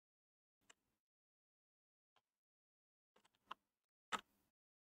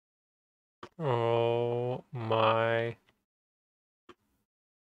Oh my.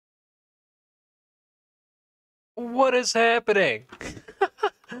 What is happening?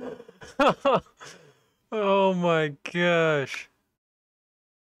 Oh my gosh.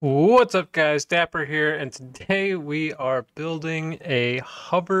 What's up guys, Dapper here, and today we are building a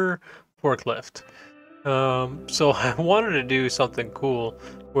hover forklift. So I wanted to do something cool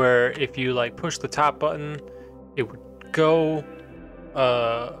where if you like push the top button, it would go,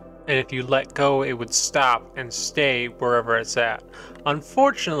 and if you let go, it would stop and stay wherever it's at.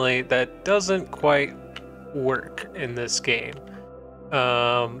 Unfortunately, that doesn't quite work in this game.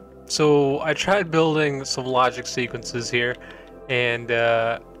 So I tried building some logic sequences here, and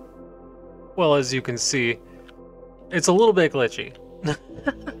well, as you can see, it's a little bit glitchy.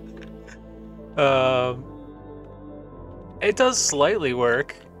 um, it does slightly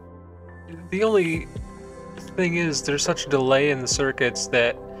work. The only thing is there's such a delay in the circuits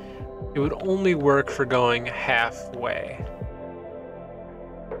that it would only work for going halfway.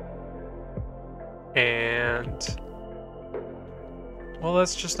 And well,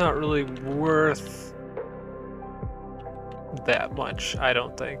 that's just not really worth that much, I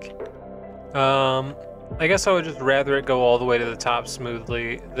don't think. I guess I would just rather it go all the way to the top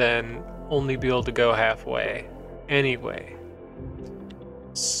smoothly than only be able to go halfway anyway.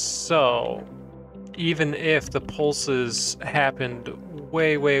 So, even if the pulses happened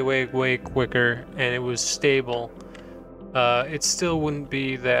way quicker and it was stable, it still wouldn't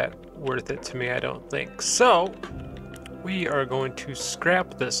be that worth it to me, I don't think. So, we are going to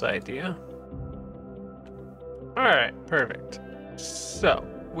scrap this idea. Alright, perfect. So,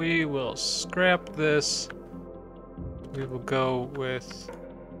 we will scrap this. We will go with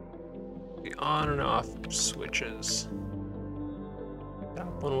the on and off switches.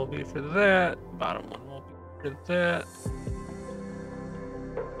 Top one will be for that, bottom one will be for that.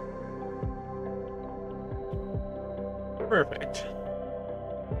 Perfect.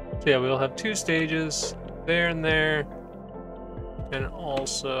 So yeah, we'll have two stages, there and there, and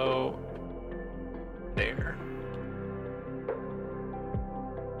also there.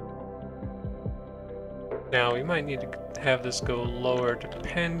 Now we might need to have this go lower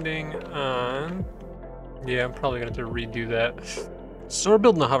depending on... Yeah, I'm probably going to have to redo that. So we're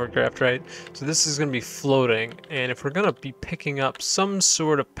building a hovercraft, right? So this is going to be floating, and if we're going to be picking up some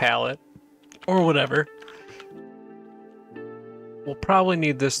sort of pallet or whatever, we'll probably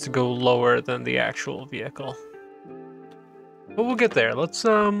need this to go lower than the actual vehicle. But we'll get there. Let's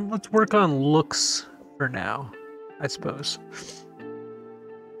work on looks for now, I suppose.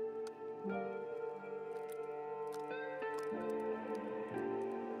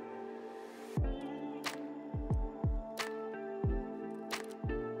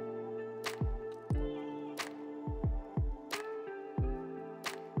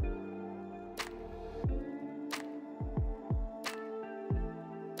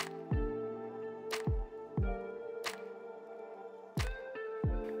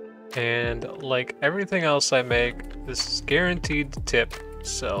 And like everything else I make, this is guaranteed to tip.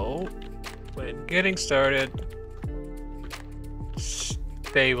 So when getting started,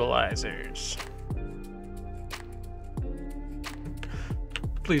 stabilizers.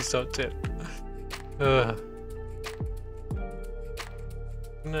 Please don't tip.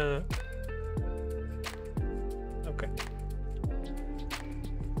 No. Okay.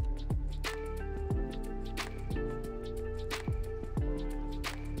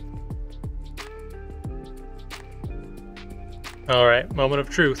 All right, moment of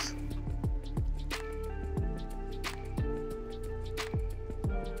truth.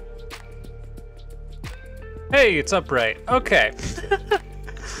 Hey, it's upright. Okay.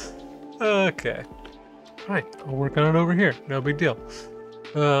 Okay. Fine, I'll work on it over here. No big deal.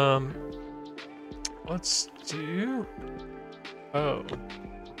 Let's do... Oh,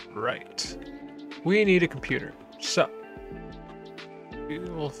 right. We need a computer. So, we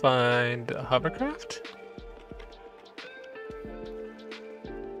will find a hovercraft.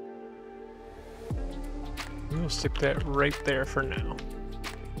 We'll stick that right there for now.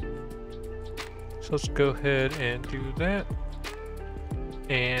 So let's go ahead and do that.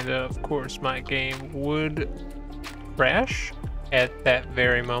 And of course my game would crash at that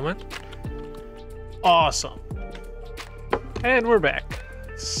very moment. Awesome. And we're back.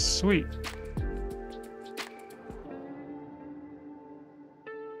 Sweet.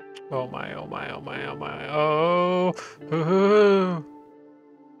 Oh my, oh my, oh my, oh my, oh. Ooh.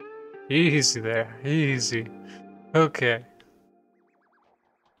 Easy there, easy. Okay.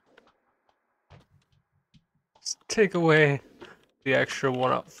 Let's take away the extra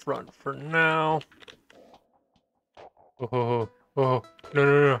one up front for now. Oh, oh, no,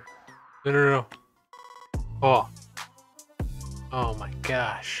 no, no. No, no, no. Oh. Oh my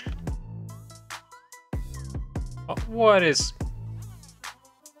gosh. Oh, what is...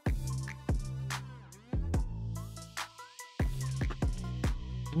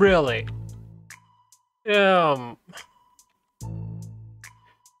 Really? It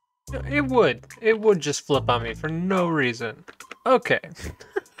would. It would just flip on me for no reason. Okay.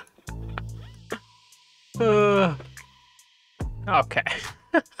 Okay.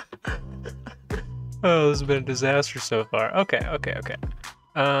 Oh, this has been a disaster so far. Okay, okay, okay.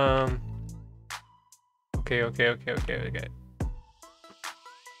 Okay, okay, okay, okay, okay.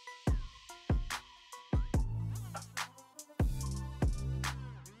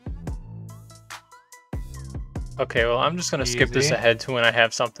 Okay, well, I'm just gonna skip this ahead to when I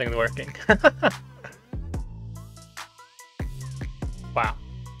have something working. Wow.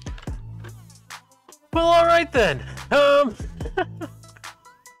 Well, alright then.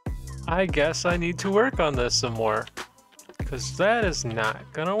 I guess I need to work on this some more, because that is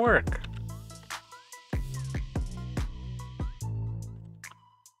not gonna work.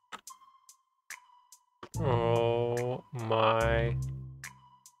 Oh my...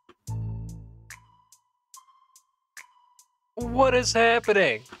 What is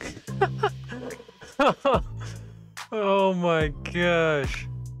happening? Oh my gosh.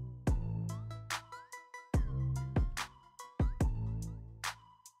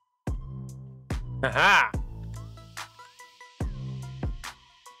 Aha!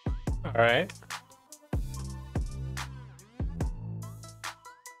 Alright.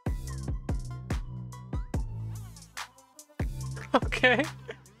 Okay.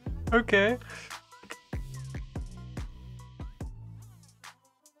 Okay.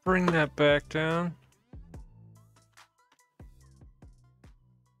 Bring that back down.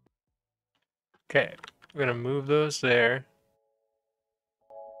 Okay, we're gonna move those there.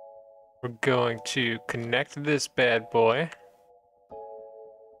 We're going to connect this bad boy.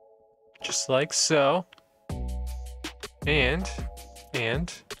 Just like so. And gonna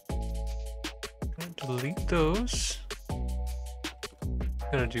delete those.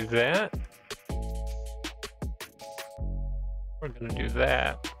 Gonna do that. We're gonna do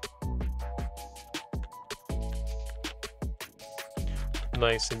that.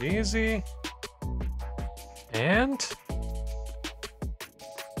 Nice and easy. And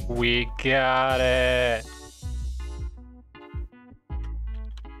we got it.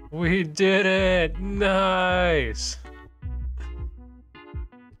 We did it. Nice.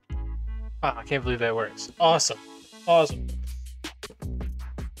 Wow, I can't believe that works. Awesome. Awesome.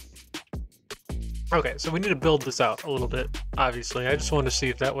 Okay, so we need to build this out a little bit, obviously. I just wanted to see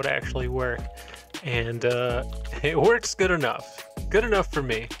if that would actually work. And it works good enough. Good enough for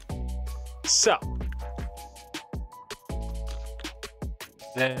me. So.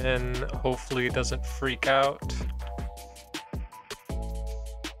 Then hopefully it doesn't freak out.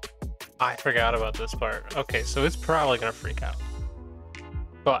 I forgot about this part. Okay, so it's probably gonna freak out.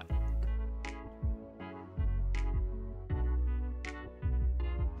 But.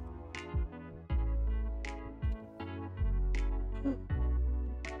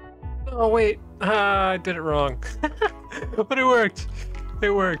 Oh wait, I did it wrong. But it worked. It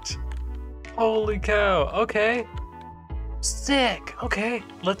worked. Holy cow. Okay. Sick. Okay.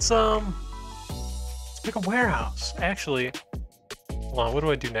 Let's make a warehouse. Actually, hold on, what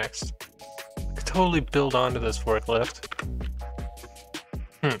do I do next? I could totally build onto this forklift.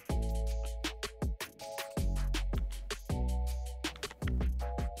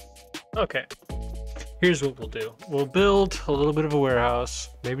 Okay. Here's what we'll do. We'll build a little bit of a warehouse,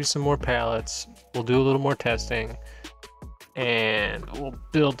 maybe some more pallets. We'll do a little more testing, and we'll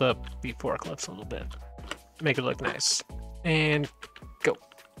build up the forklifts a little bit. Make it look nice. And go.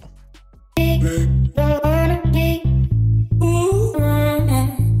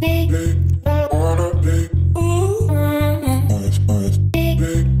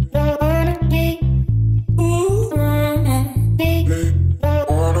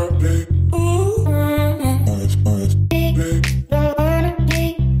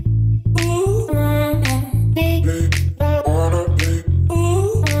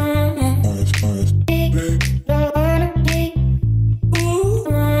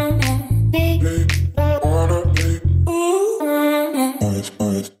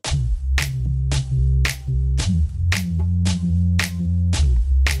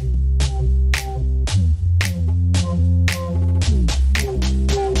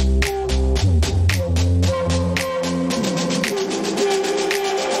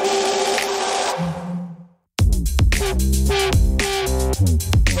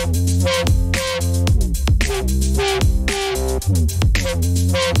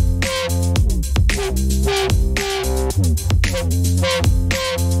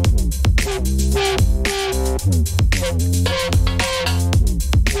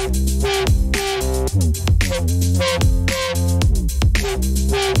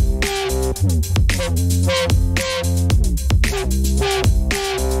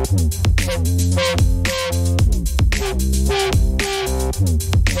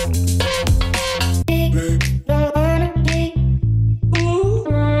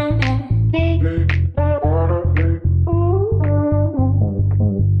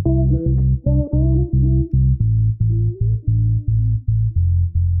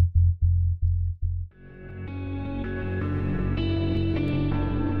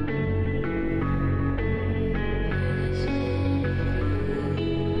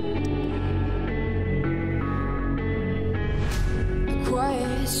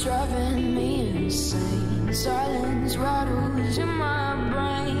 It's driving me insane. Silence rattles in my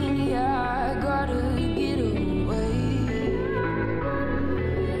brain. Yeah, I gotta get away.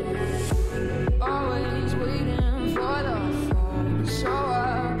 Always waiting for the fall. So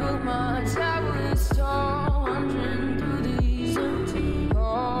I built my towers tall, wandering through these empty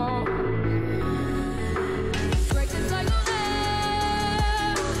halls. Break the cycle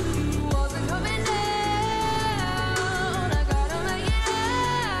now. Walls are coming down. I gotta make it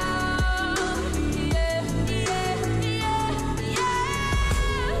out. Yeah, yeah, yeah, yeah.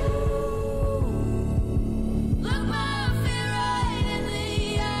 Look my fear right in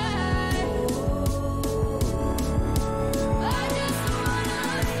the eye. I just wanna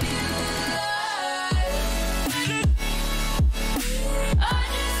feel alive. I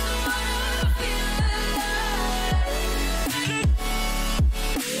just wanna feel alive.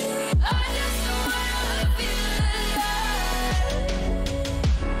 I just wanna feel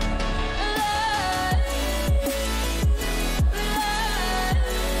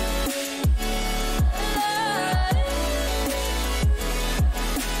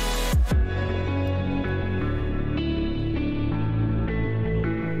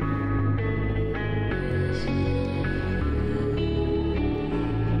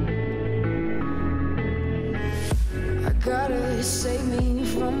I gotta save me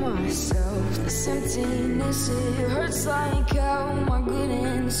from myself. This emptiness, it hurts like hell. My good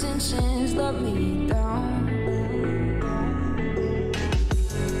intentions let me down.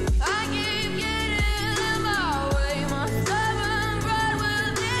 I keep getting in my way. My stubborn pride will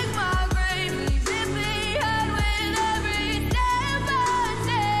dig my grave. Please hit me hard with every step I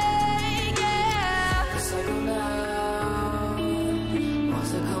take. Yeah. It's like I'm down.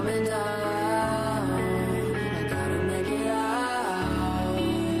 Walls are coming down. I gotta make it out.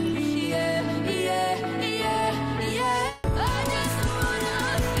 Yeah, yeah, yeah, yeah. I just wanna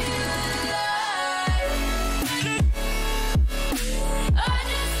feel alive. I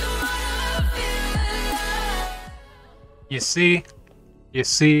just wanna feel alive. You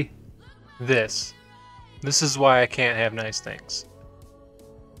see, this. This is why I can't have nice things.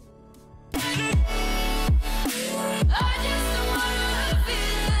 I just wanna feel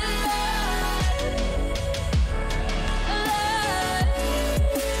alive.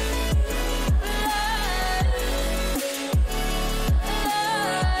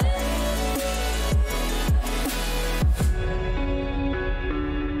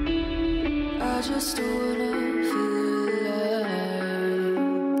 I just wanna feel alive.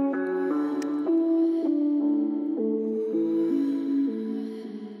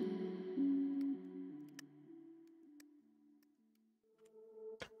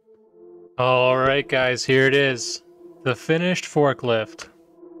 Alright guys, here it is. The finished forklift.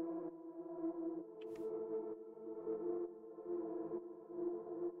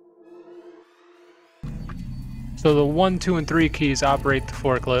 So the 1, 2, and 3 keys operate the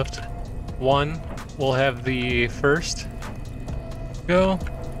forklift. 1 will have the first go,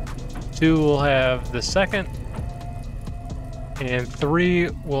 2 will have the second, and 3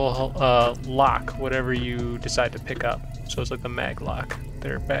 will lock whatever you decide to pick up. So it's like the mag lock.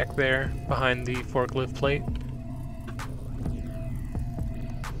 They're back there behind the forklift plate.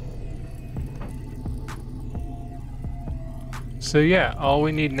 So yeah, all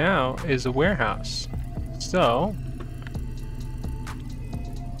we need now is a warehouse. So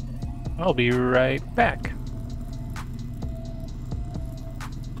I'll be right back.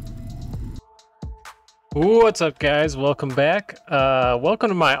 What's up guys, welcome back. Welcome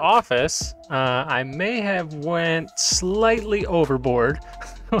to my office. I may have went slightly overboard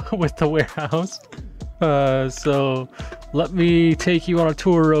with the warehouse. So let me take you on a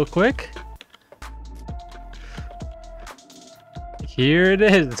tour real quick. Here it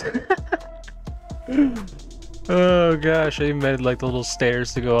is. Oh gosh, I even made like the little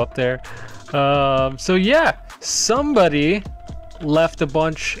stairs to go up there. So yeah, somebody left a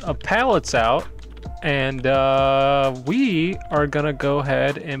bunch of pallets out, and we are gonna go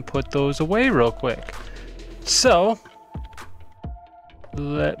ahead and put those away real quick. So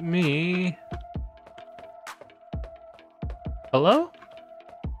let me... Hello?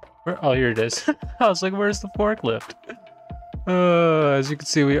 Oh, here it is. I was like, where's the forklift? As you can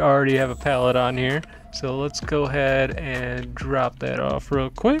see, we already have a pallet on here. So let's go ahead and drop that off real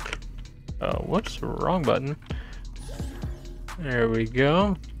quick. Oh, whoops, wrong button. There we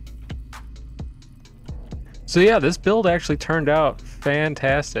go. So yeah, this build actually turned out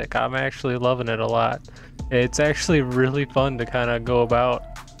fantastic. I'm actually loving it a lot. It's actually really fun to kind of go about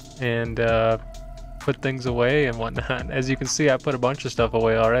and put things away and whatnot. As you can see, I put a bunch of stuff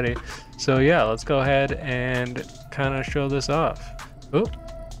away already. So yeah, let's go ahead and kind of show this off. Oop,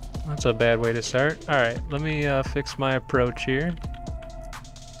 That's a bad way to start. All right, let me fix my approach here.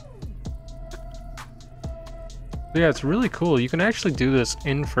 Yeah, it's really cool. You can actually do this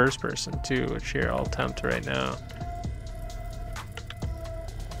in first person too, which here I'll attempt right now.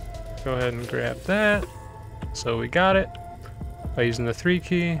 Go ahead and grab that. So we got it. By using the 3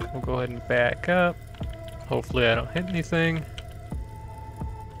 key, we'll go ahead and back up. Hopefully I don't hit anything.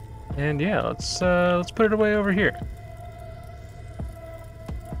 And yeah, let's put it away over here.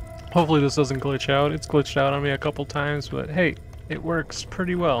 Hopefully this doesn't glitch out. It's glitched out on me a couple times, but hey, it works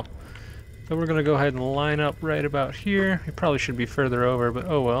pretty well. So we're gonna go ahead and line up right about here. It probably should be further over, but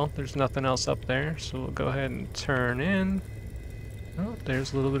oh well, there's nothing else up there. So we'll go ahead and turn in. Oh,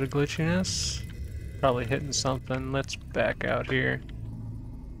 there's a little bit of glitchiness. Probably hitting something. Let's back out here.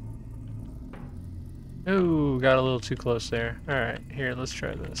 Oh, got a little too close there. Alright, here, let's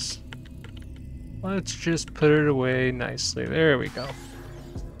try this. Let's just put it away nicely. There we go.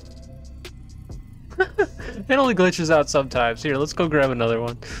 It only glitches out sometimes. Here, let's go grab another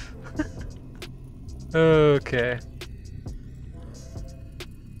one. Okay.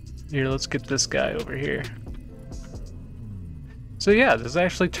 Here, let's get this guy over here. So yeah, this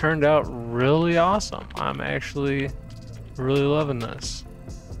actually turned out really awesome. I'm actually really loving this.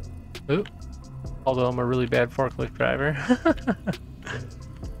 Oop. Although I'm a really bad forklift driver.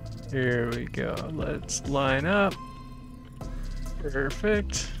 Here we go. Let's line up.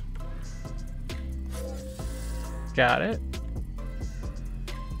 Perfect. Got it.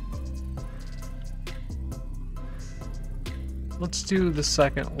 Let's do the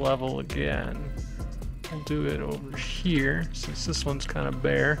second level again. We'll do it over here since this one's kind of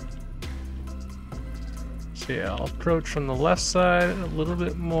bare. So yeah, I'll approach from the left side a little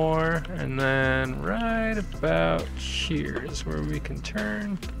bit more, and then right about here is where we can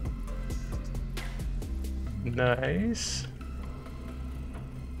turn. Nice.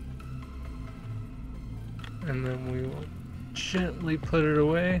 And then we will gently put it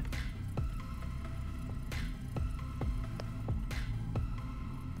away.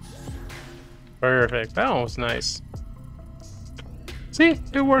 Perfect. That one was nice. See,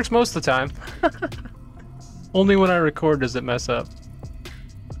 it works most of the time. Only when I record does it mess up.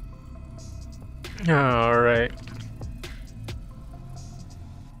 Alright.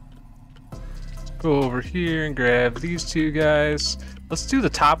 Let's go over here and grab these two guys. Let's do the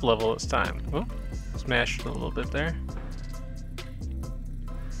top level this time. Oh, smashed it a little bit there.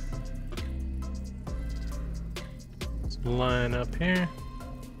 Let's line up here.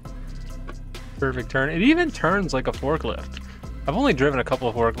 Perfect turn. It even turns like a forklift. I've only driven a couple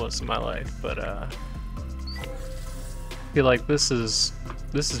of forklifts in my life, but I feel like this is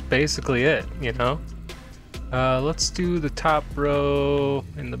basically it, you know? Let's do the top row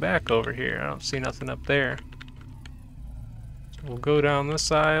in the back over here. I don't see nothing up there. So we'll go down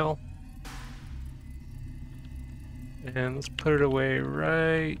this aisle. And let's put it away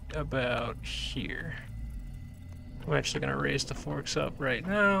right about here. I'm actually gonna raise the forks up right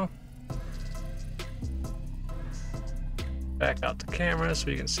now. Back out the camera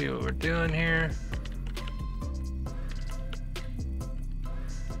so you can see what we're doing here.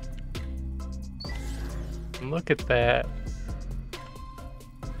 And look at that.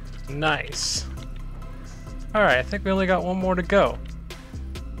 Nice. Alright, I think we only got one more to go.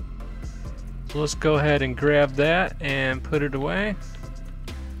 So let's go ahead and grab that and put it away.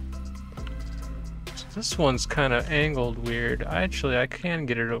 So this one's kind of angled weird. I can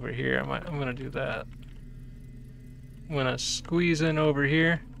get it over here. I'm gonna do that. I'm gonna squeeze in over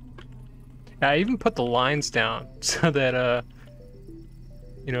here. I even put the lines down so that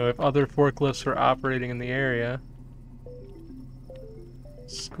you know, if other forklifts were operating in the area.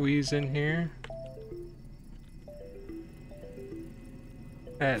 Squeeze in here.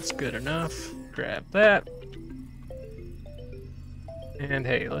 That's good enough. Grab that. And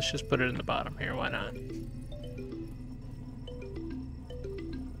hey, let's just put it in the bottom here, why not?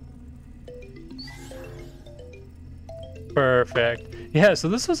 Perfect. Yeah, so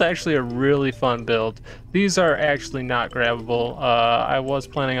this was actually a really fun build. These are actually not grabbable. I was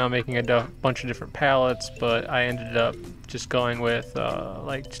planning on making a bunch of different pallets, but I ended up just going with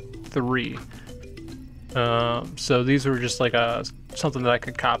like 3. So these were just like something that I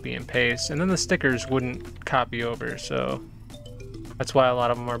could copy and paste, and then the stickers wouldn't copy over, so that's why a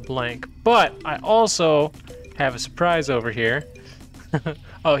lot of them are blank. But I also have a surprise over here.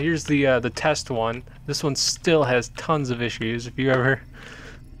 Oh, here's the test one. This one still has tons of issues. If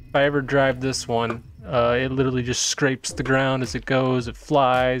I ever drive this one, it literally just scrapes the ground as it goes. It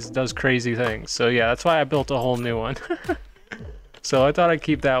flies, does crazy things. So yeah, that's why I built a whole new one. So I thought I'd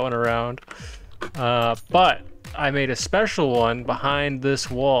keep that one around. But I made a special one behind this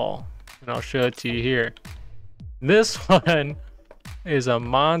wall, and I'll show it to you here. This one is a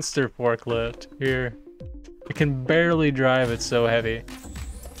monster forklift. Here, I can barely drive, it's so heavy.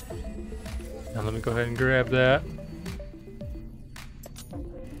 Now let me go ahead and grab that.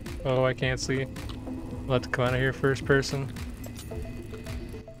 Oh, I can't see. I'll have to come out of here first person.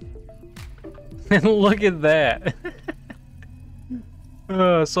 And look at that.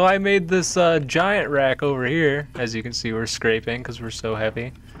 So I made this giant rack over here. As you can see, we're scraping because we're so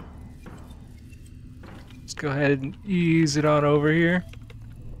heavy. Let's go ahead and ease it on over here.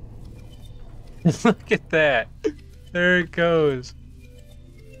 Look at that. There it goes.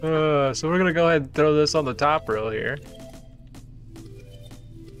 So we're gonna go ahead and throw this on the top row here.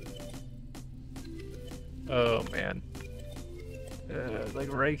 Oh man.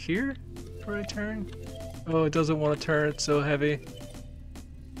 Like right here? Where I turn? Oh, it doesn't want to turn, it's so heavy.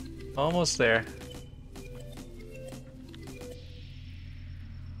 Almost there.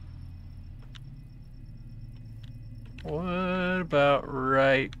 What about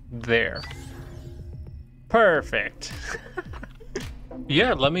right there? Perfect.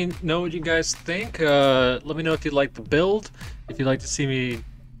 Yeah, let me know what you guys think. Let me know if you like the build, if you'd like to see me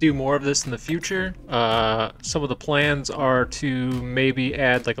do more of this in the future. Some of the plans are to maybe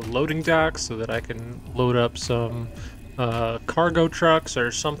add like a loading dock so that I can load up some cargo trucks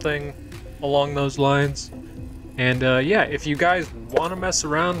or something along those lines. And yeah, if you guys want to mess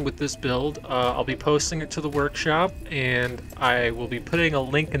around with this build, I'll be posting it to the workshop, and I will be putting a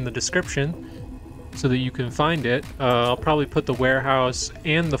link in the description so that you can find it. I'll probably put the warehouse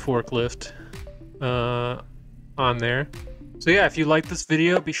and the forklift on there. So yeah, if you like this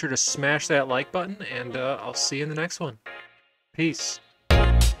video, be sure to smash that like button, and I'll see you in the next one. Peace.